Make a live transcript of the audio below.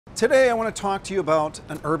Today I want to talk to you about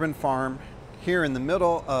an urban farm here in the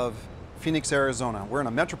middle of Phoenix, Arizona. We're in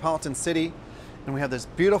a metropolitan city and we have this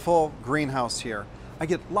beautiful greenhouse here. I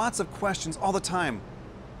get lots of questions all the time.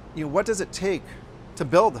 What does it take to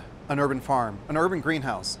build an urban farm, an urban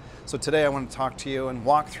greenhouse? So today I want to talk to you and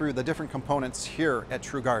walk through the different components here at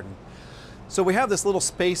True Garden. So we have this little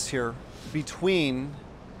space here between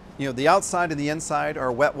the outside and the inside,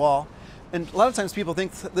 our wet wall. And a lot of times people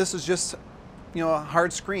think this is just a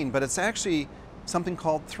hard screen, but it's actually something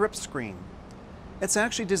called thrift screen. It's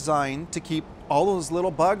actually designed to keep all those little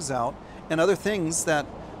bugs out and other things that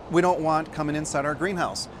we don't want coming inside our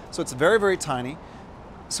greenhouse. So it's very, very tiny.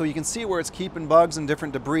 So you can see where it's keeping bugs and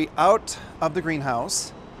different debris out of the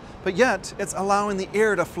greenhouse, but yet it's allowing the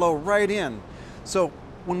air to flow right in. So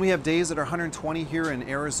when we have days that are 120 here in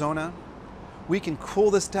Arizona, we can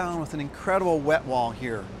cool this down with an incredible wet wall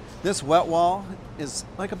here. This wet wall is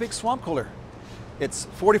like a big swamp cooler. It's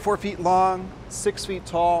 44 feet long, 6 feet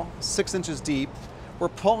tall, 6 inches deep. We're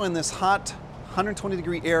pulling this hot 120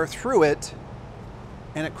 degree air through it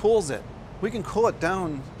and it cools it. We can cool it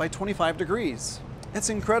down by 25 degrees.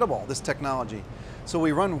 It's incredible, this technology. So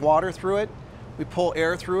we run water through it, we pull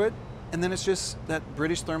air through it, and then it's just that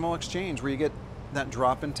British thermal exchange where you get that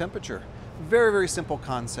drop in temperature. Very, very simple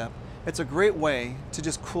concept. It's a great way to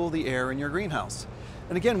just cool the air in your greenhouse.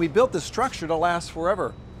 And again, we built this structure to last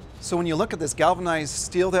forever. So when you look at this galvanized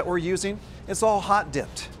steel that we're using, it's all hot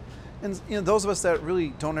dipped. And those of us that really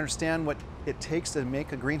don't understand what it takes to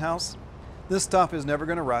make a greenhouse, this stuff is never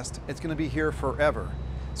going to rust. It's going to be here forever.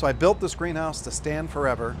 So I built this greenhouse to stand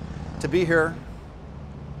forever, to be here.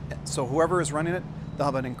 So whoever is running it, they'll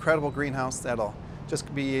have an incredible greenhouse that'll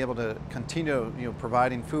just be able to continue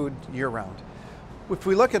providing food year round. If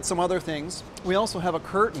we look at some other things, we also have a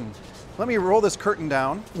curtain. Let me roll this curtain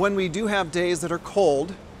down. When we do have days that are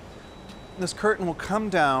cold, this curtain will come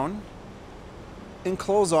down and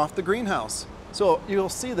close off the greenhouse. So you'll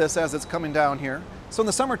see this as it's coming down here. So in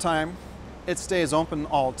the summertime, it stays open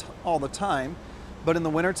all the time. But in the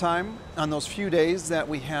wintertime, on those few days that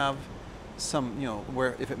we have some,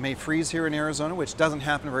 where if it may freeze here in Arizona, which doesn't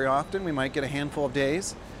happen very often, we might get a handful of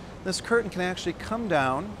days, this curtain can actually come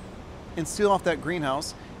down and seal off that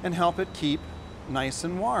greenhouse and help it keep nice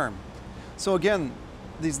and warm. So again,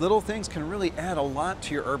 these little things can really add a lot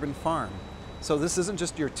to your urban farm. So this isn't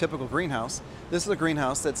just your typical greenhouse. This is a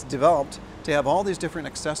greenhouse that's developed to have all these different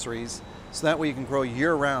accessories so that way you can grow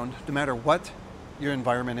year round no matter what your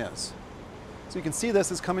environment is. So you can see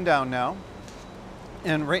this is coming down now.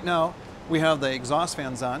 And right now we have the exhaust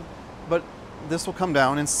fans on, but this will come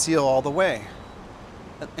down and seal all the way.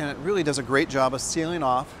 And it really does a great job of sealing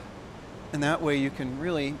off, and that way you can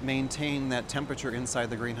really maintain that temperature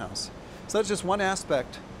inside the greenhouse. So that's just one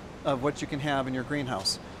aspect of what you can have in your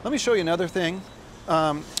greenhouse. Let me show you another thing.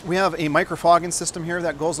 We have a microfogging system here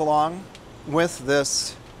that goes along with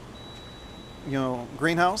this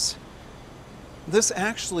greenhouse. This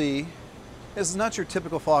actually is not your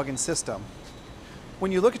typical fogging system.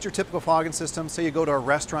 When you look at your typical fogging system, say you go to a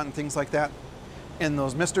restaurant and things like that, and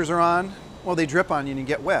those misters are on, well, they drip on you and you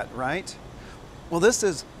get wet, right? Well, this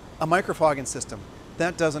is a microfogging system.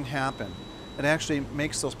 That doesn't happen. It actually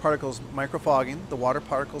makes those particles microfogging. The water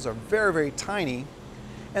particles are very, very tiny,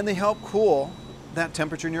 and they help cool that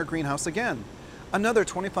temperature in your greenhouse again. Another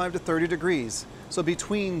 25 to 30 degrees. So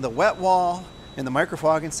between the wet wall and the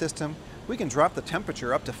microfogging system, we can drop the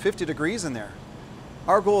temperature up to 50 degrees in there.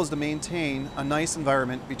 Our goal is to maintain a nice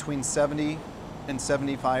environment between 70 and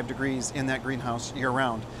 75 degrees in that greenhouse year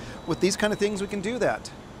round. With these kind of things, we can do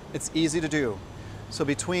that. It's easy to do. So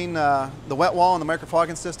between the wet wall and the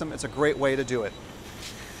microfogging system, it's a great way to do it.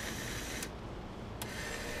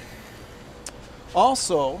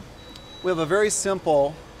 Also, we have a very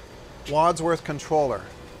simple Wadsworth controller.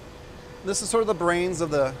 This is sort of the brains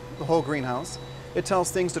of the whole greenhouse. It tells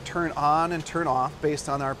things to turn on and turn off based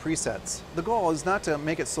on our presets. The goal is not to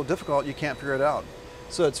make it so difficult you can't figure it out.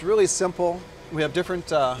 So it's really simple. We have different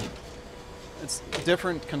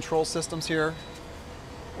control systems here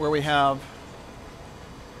where we have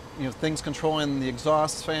things controlling the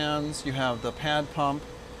exhaust fans, you have the pad pump,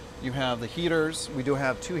 you have the heaters. We do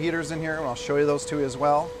have 2 heaters in here, and I'll show you those 2 as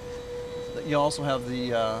well. You also have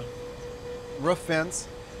the roof vents,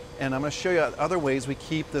 and I'm going to show you other ways we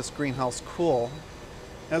keep this greenhouse cool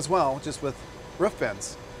as well, just with roof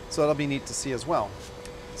vents. So that'll be neat to see as well.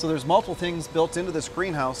 So there's multiple things built into this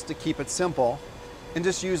greenhouse to keep it simple and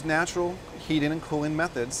just use natural heating and cooling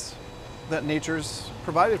methods that nature's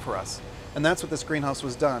provided for us. And that's what this greenhouse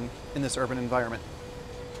was done in this urban environment.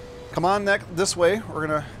 Come on this way. We're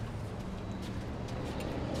gonna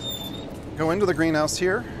go into the greenhouse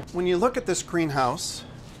here. When you look at this greenhouse,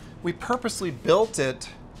 We purposely built it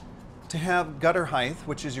to have gutter height,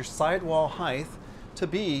 which is your sidewall height, to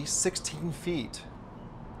be 16 feet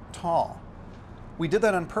tall. We did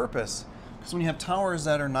that on purpose because when you have towers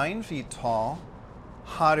that are 9 feet tall,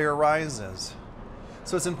 hot air rises.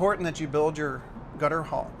 So it's important that you build your gutter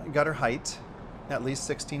height at least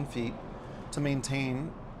 16 feet to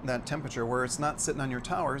maintain that temperature where it's not sitting on your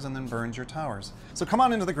towers and then burns your towers. So come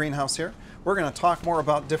on into the greenhouse here. We're going to talk more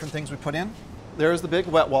about different things we put in. There's the big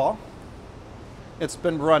wet wall. It's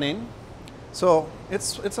been running. So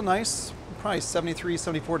it's a nice, probably 73,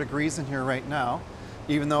 74 degrees in here right now,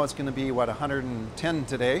 even though it's going to be, what, 110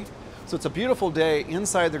 today. So it's a beautiful day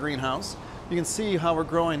inside the greenhouse. You can see how we're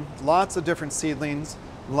growing lots of different seedlings,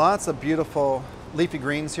 lots of beautiful leafy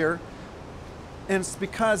greens here. And it's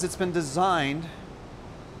because it's been designed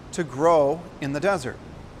to grow in the desert.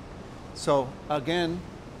 So again,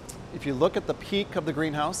 if you look at the peak of the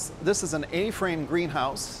greenhouse, this is an A-frame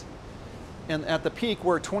greenhouse. And at the peak,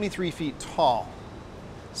 we're 23 feet tall.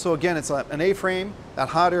 So again, it's an A-frame, that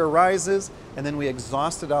hot air rises, and then we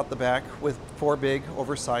exhaust it out the back with 4 big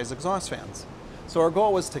oversized exhaust fans. So our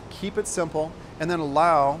goal was to keep it simple and then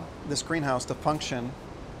allow this greenhouse to function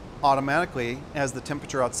automatically as the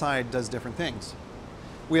temperature outside does different things.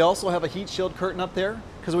 We also have a heat shield curtain up there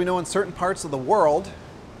because we know in certain parts of the world,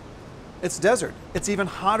 it's desert. It's even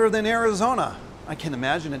hotter than Arizona. I can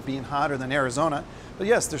imagine it being hotter than Arizona. But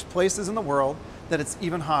yes, there's places in the world that it's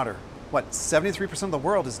even hotter. What, 73% of the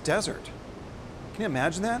world is desert. Can you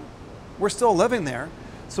imagine that? We're still living there,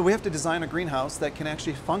 so we have to design a greenhouse that can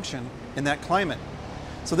actually function in that climate.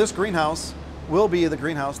 So this greenhouse will be the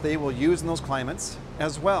greenhouse they will use in those climates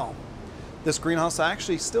as well. This greenhouse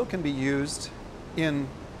actually still can be used in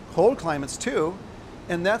cold climates too,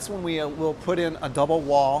 and that's when we will put in a double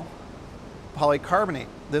wall polycarbonate.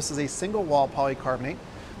 This is a single wall polycarbonate.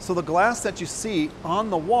 So the glass that you see on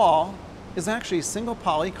the wall is actually single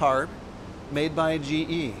polycarb made by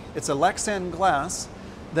GE. It's a Lexan glass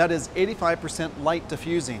that is 85% light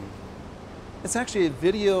diffusing. It's actually a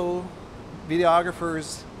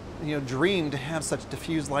videographer's dream to have such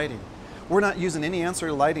diffused lighting. We're not using any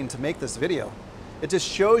ancillary lighting to make this video. It just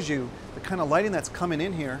shows you the kind of lighting that's coming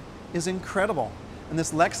in here is incredible. And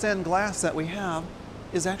this Lexan glass that we have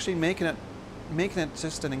is actually making it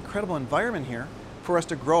just an incredible environment here for us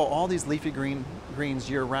to grow all these leafy greens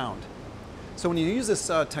year round. So when you use this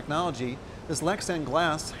technology, this Lexan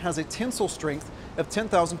glass has a tensile strength of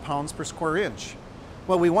 10,000 pounds per square inch.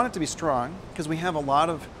 Well, we want it to be strong because we have a lot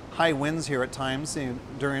of high winds here at times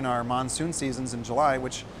during our monsoon seasons in July,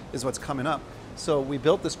 which is what's coming up. So we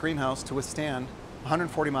built this greenhouse to withstand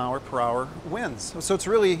 140 mile/per-hour winds. So it's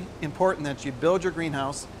really important that you build your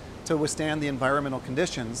greenhouse to withstand the environmental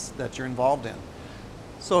conditions that you're involved in.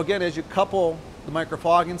 So again, as you couple the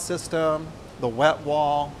microfogging system, the wet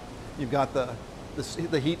wall, you've got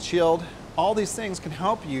the heat shield, all these things can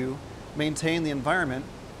help you maintain the environment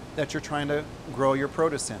that you're trying to grow your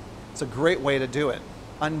produce in. It's a great way to do it.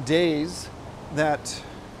 On days that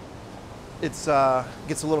it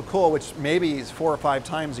gets a little cool, which maybe is 4 or 5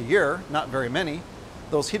 times a year, not very many,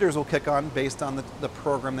 those heaters will kick on based on the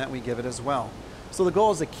program that we give it as well. So the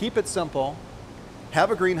goal is to keep it simple,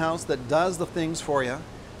 have a greenhouse that does the things for you,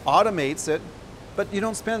 automates it, but you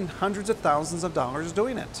don't spend hundreds of thousands of dollars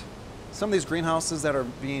doing it. Some of these greenhouses that are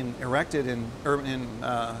being erected in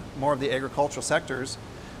more of the agricultural sectors,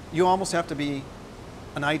 you almost have to be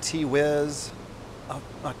an IT whiz,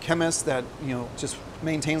 a chemist that just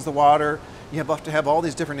maintains the water. You have to have all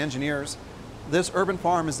these different engineers. This urban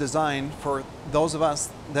farm is designed for those of us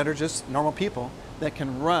that are just normal people that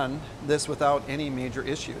can run this without any major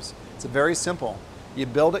issues. It's very simple. You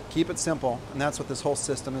build it, keep it simple, and that's what this whole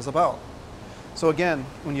system is about. So again,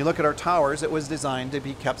 when you look at our towers, it was designed to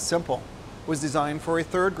be kept simple. It was designed for a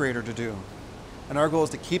 3rd grader to do. And our goal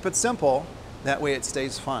is to keep it simple, that way it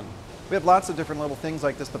stays fun. We have lots of different little things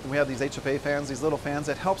like this, but we have these HFA fans, these little fans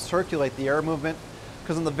that help circulate the air movement,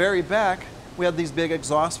 because in the very back, we have these big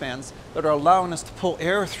exhaust fans that are allowing us to pull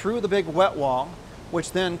air through the big wet wall,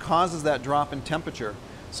 which then causes that drop in temperature.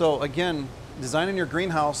 So again, designing your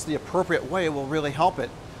greenhouse the appropriate way will really help it.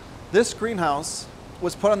 This greenhouse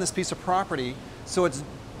was put on this piece of property, so it's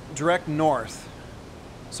direct north.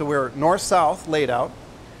 So we're north-south laid out,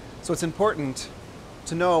 so it's important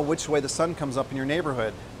to know which way the sun comes up in your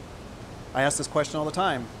neighborhood. I ask this question all the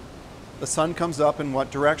time. The sun comes up in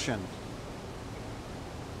what direction?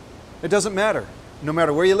 It doesn't matter. No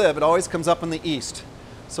matter where you live, it always comes up in the east.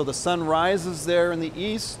 So the sun rises there in the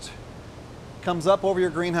east, comes up over your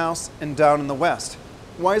greenhouse, and down in the west.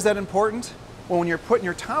 Why is that important? Well, when you're putting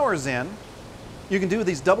your towers in, you can do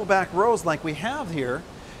these double back rows like we have here,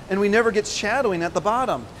 and we never get shadowing at the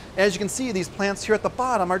bottom. As you can see, these plants here at the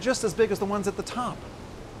bottom are just as big as the ones at the top.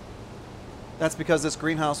 That's because this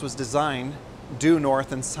greenhouse was designed due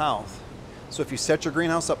north and south. So if you set your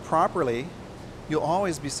greenhouse up properly, you'll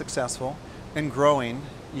always be successful in growing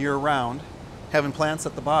year-round, having plants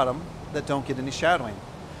at the bottom that don't get any shadowing.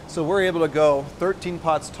 So we're able to go 13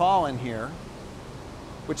 pots tall in here,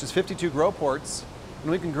 which is 52 grow ports,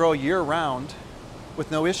 and we can grow year-round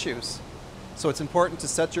with no issues. So it's important to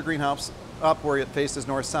set your greenhouse up where it faces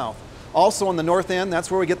north-south. Also on the north end,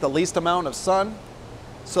 that's where we get the least amount of sun.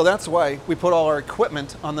 So that's why we put all our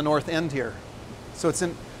equipment on the north end here. So it's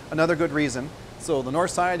another good reason. So the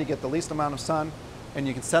north side, you get the least amount of sun, and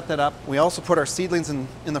you can set that up. We also put our seedlings in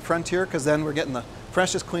the front here, because then we're getting the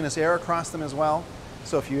freshest, cleanest air across them as well.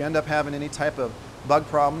 So if you end up having any type of bug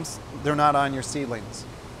problems, they're not on your seedlings.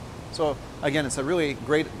 So again, it's a really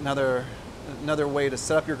great another way to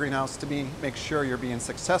set up your greenhouse to make sure you're being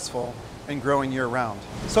successful in growing year-round.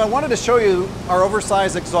 So I wanted to show you our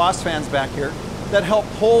oversized exhaust fans back here that help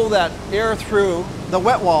pull that air through the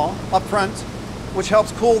wet wall up front, which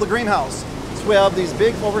helps cool the greenhouse. So we have these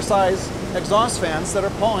big oversized exhaust fans that are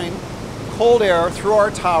pulling cold air through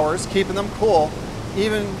our towers, keeping them cool,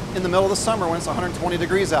 even in the middle of the summer when it's 120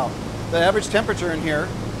 degrees out. The average temperature in here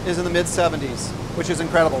is in the mid-70s, which is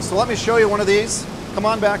incredible. So let me show you one of these. Come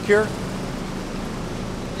on back here.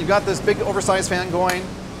 You've got this big oversized fan going,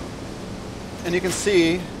 and you can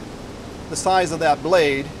see the size of that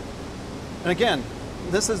blade. And again,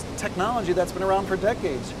 this is technology that's been around for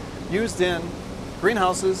decades, used in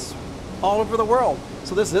greenhouses all over the world.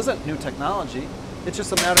 So this isn't new technology. It's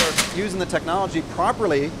just a matter of using the technology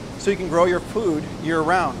properly so you can grow your food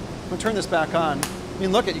year-round. I'm going to turn this back on. I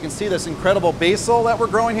mean, look, you can see this incredible basil that we're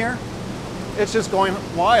growing here. It's just going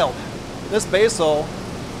wild. This basil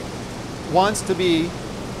wants to be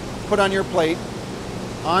put on your plate,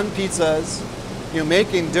 on pizzas,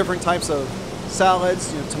 making different types of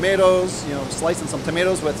salads, tomatoes, slicing some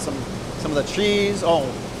tomatoes with some of the cheese, a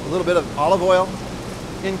little bit of olive oil.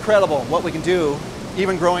 Incredible what we can do,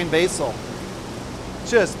 even growing basil.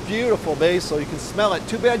 Just beautiful basil, you can smell it.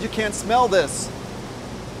 Too bad you can't smell this,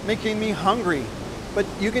 making me hungry. But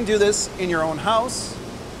you can do this in your own house,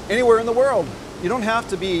 anywhere in the world. You don't have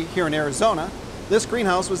to be here in Arizona. This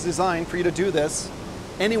greenhouse was designed for you to do this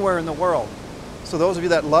anywhere in the world. So those of you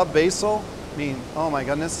that love basil, I mean, oh my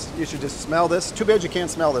goodness, you should just smell this. Too bad you can't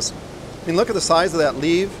smell this. I mean, look at the size of that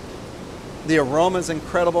leaf. The aroma is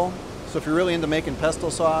incredible. So if you're really into making pesto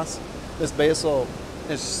sauce, this basil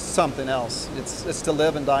is something else. It's to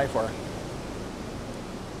live and die for.